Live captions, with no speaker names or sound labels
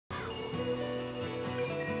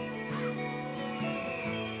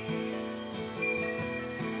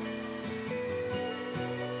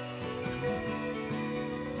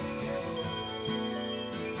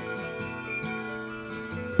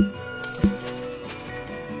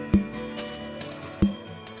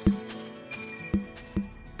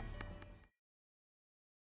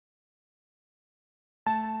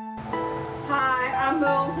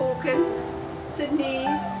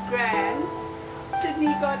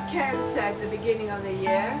cancer at the beginning of the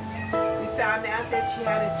year. We found out that she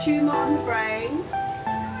had a tumor on the brain.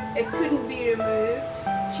 It couldn't be removed.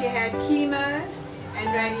 She had chemo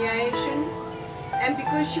and radiation. And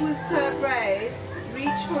because she was so brave,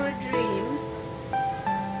 reached for a dream,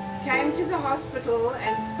 came to the hospital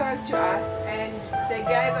and spoke to us, and they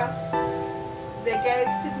gave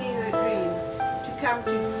Sydney her dream to come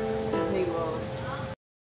to Disney World.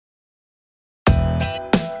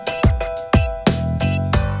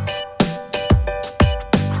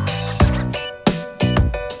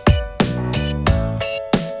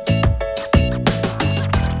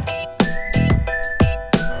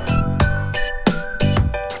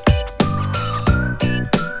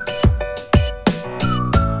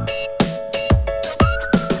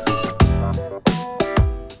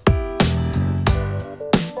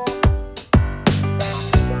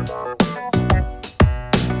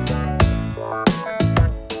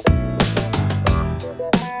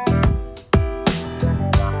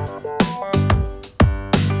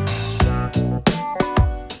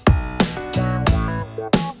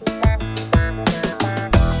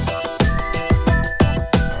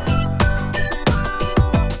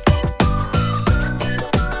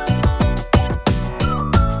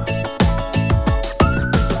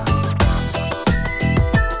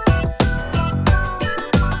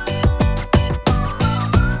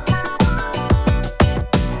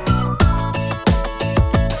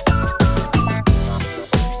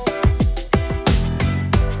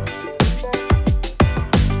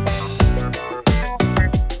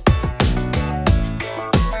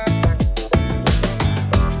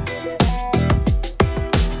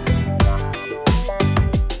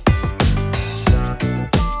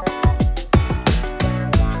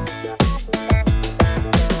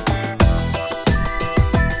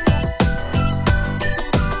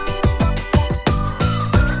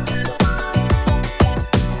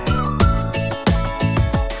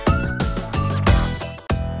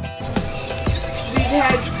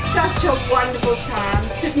 Such a wonderful time.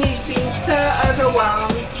 Sydney's been so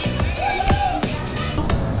overwhelmed.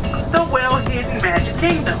 The well-hidden Magic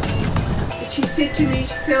Kingdom. She said to me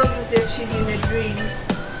she feels as if she's in a dream.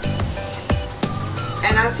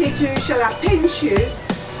 And I said to her, shall I pinch you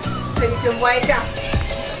so you can wake up?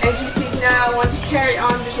 And she said, no, I want to carry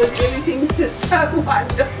on because everything's just so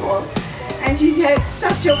wonderful. And she's had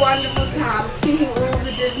such a wonderful time seeing all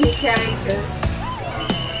the Disney characters.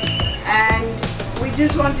 And we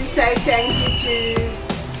just want to say thank you to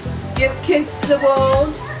Give Kids the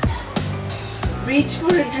World, Reach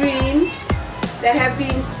for a Dream. They have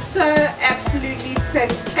been so absolutely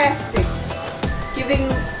fantastic, giving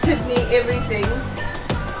Sydney everything.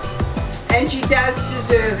 And she does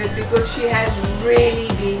deserve it because she has really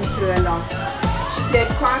been through a lot. She's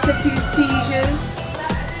had quite a few seizures,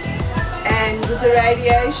 and with the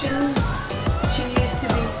radiation, she used to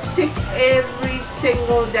be sick every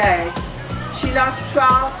single day. She lost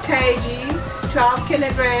 12 kgs, 12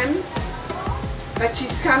 kilograms, but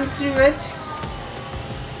she's come through it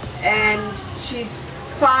and she's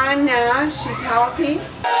fine now, she's healthy.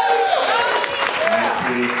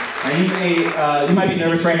 You might be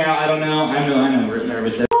nervous right now, I don't know. I know we're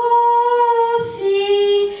nervous.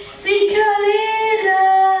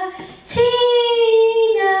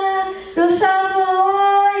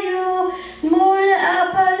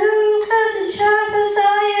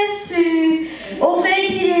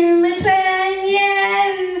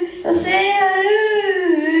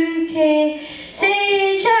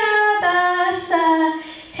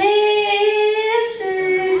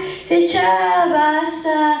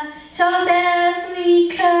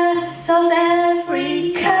 South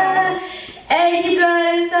Africa, en die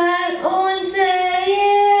blijven onze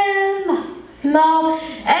maar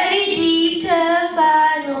en die diepte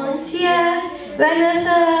van ons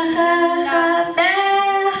wanneer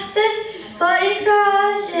is for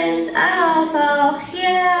emotions about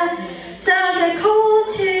here, so the call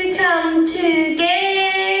to come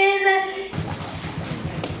together.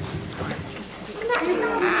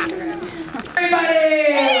 Everybody!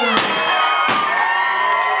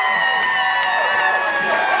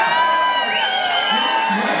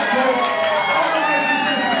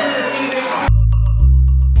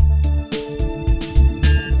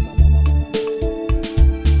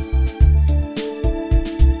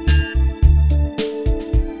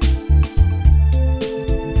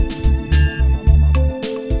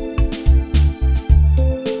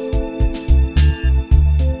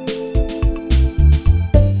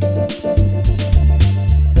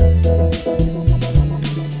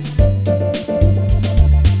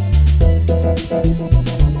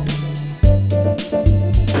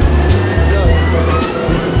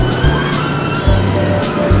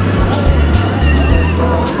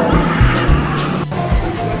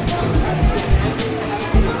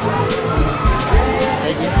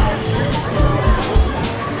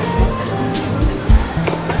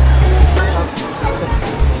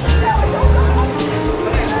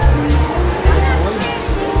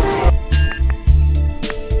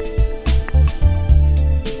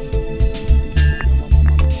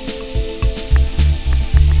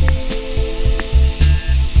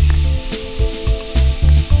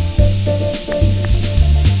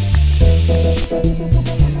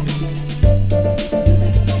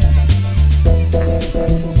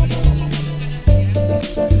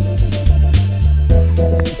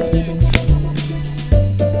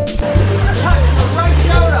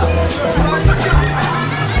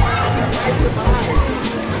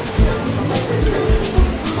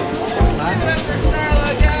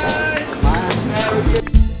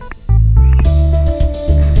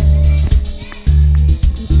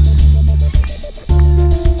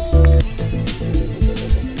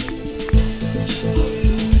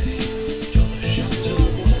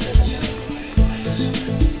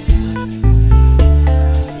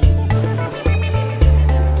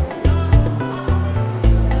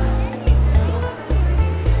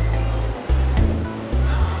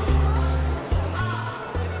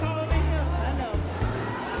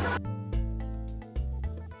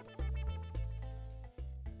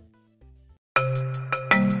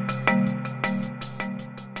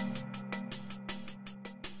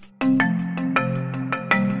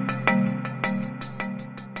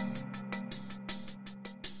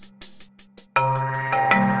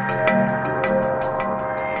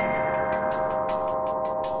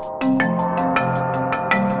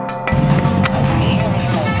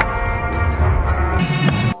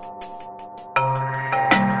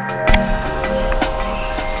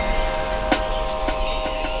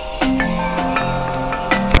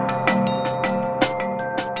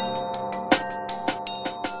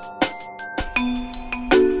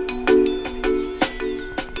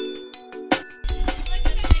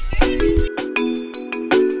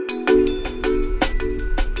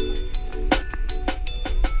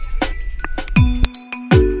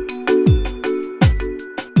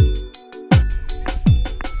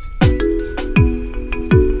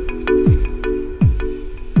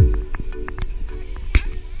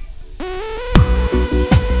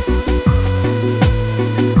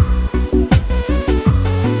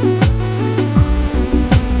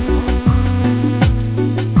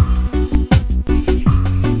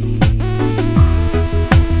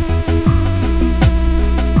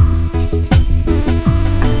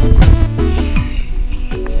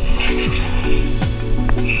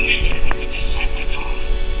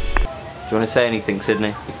 say anything,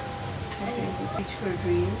 Sydney. Reach for a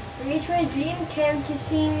Dream. Reach for a Dream came to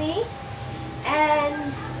see me,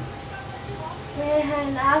 and we had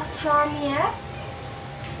her last time here,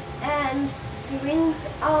 and we went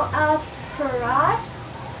out for a ride,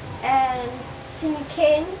 and Sydney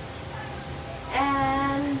Kent,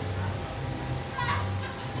 and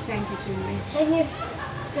Thank you to Rich. thank you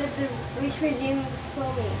for the Reach for a Dream for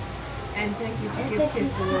me. And thank you to And Give thank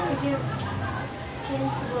Kids you a World. to give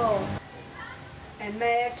Kids a World. And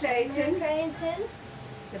Mayor Clayton, Clayton,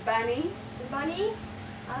 the bunny. the bunny,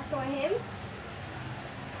 I saw him,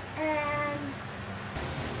 and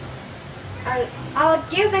I'll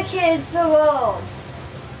give the kids the world,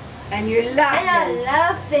 And you love and I them.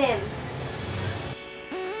 love them.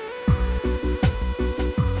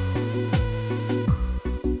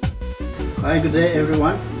 Hi, good day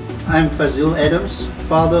everyone. I'm Fazel Adams,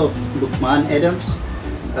 father of Luqmaan Adams.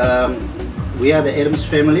 We are the Adams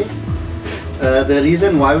family. The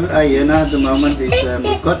reason why we are here now at the moment is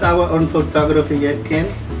we've got our own photographer here, Ken.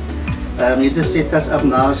 He just set us up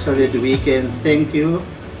now so that we can thank you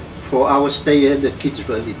for our stay here at the Kids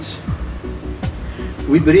Village.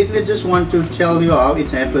 We briefly just want to tell you how it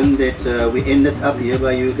happened that we ended up here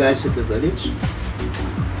by you guys at the village.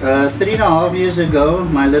 3.5 years ago,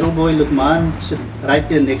 my little boy Luqmaan, right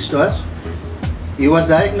here next to us, he was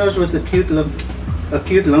diagnosed with acute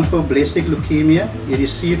lymphoblastic leukemia. He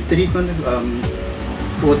received treatment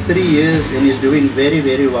for 3 years and is doing very,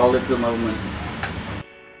 very well at the moment.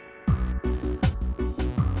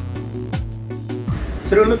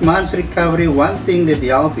 Through Luqmaan's recovery, one thing that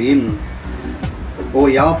helped him, or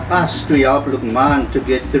helped us to help Luqmaan to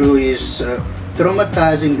get through his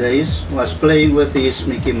traumatizing days, was playing with his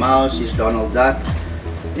Mickey Mouse, his Donald Duck,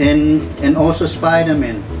 and also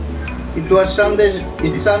Spider-Man. It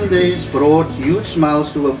some days brought huge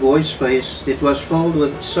smiles to a boy's face that was filled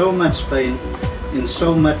with so much pain and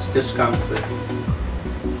so much discomfort.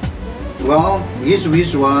 Well, his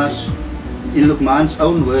wish was, in Luqmaan's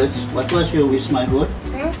own words, what was your wish, my boy?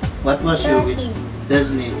 Huh? What was your wish?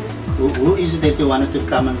 Disney. Disney. Who is it that you wanted to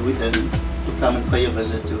come and pay a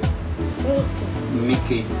visit to?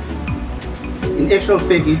 Mickey. In actual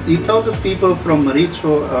fact, he told the people from Reach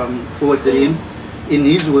for a Dream, in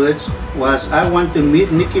his words, was, I want to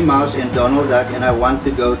meet Mickey Mouse and Donald Duck and I want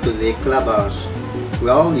to go to their clubhouse.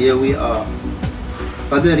 Well, here we are.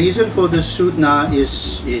 But the reason for the shoot now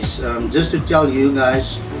is just to tell you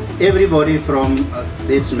guys, everybody from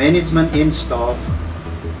its management and staff,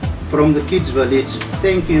 from the Kids Village,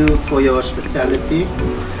 thank you for your hospitality.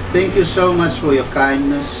 Thank you so much for your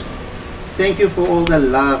kindness. Thank you for all the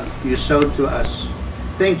love you showed to us.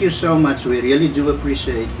 Thank you so much. We really do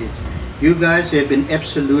appreciate it. You guys have been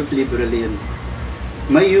absolutely brilliant.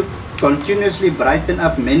 May you continuously brighten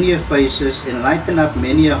up many faces and lighten up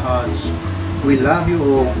many hearts. We love you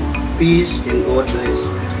all. Peace and God bless.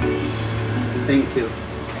 Thank you.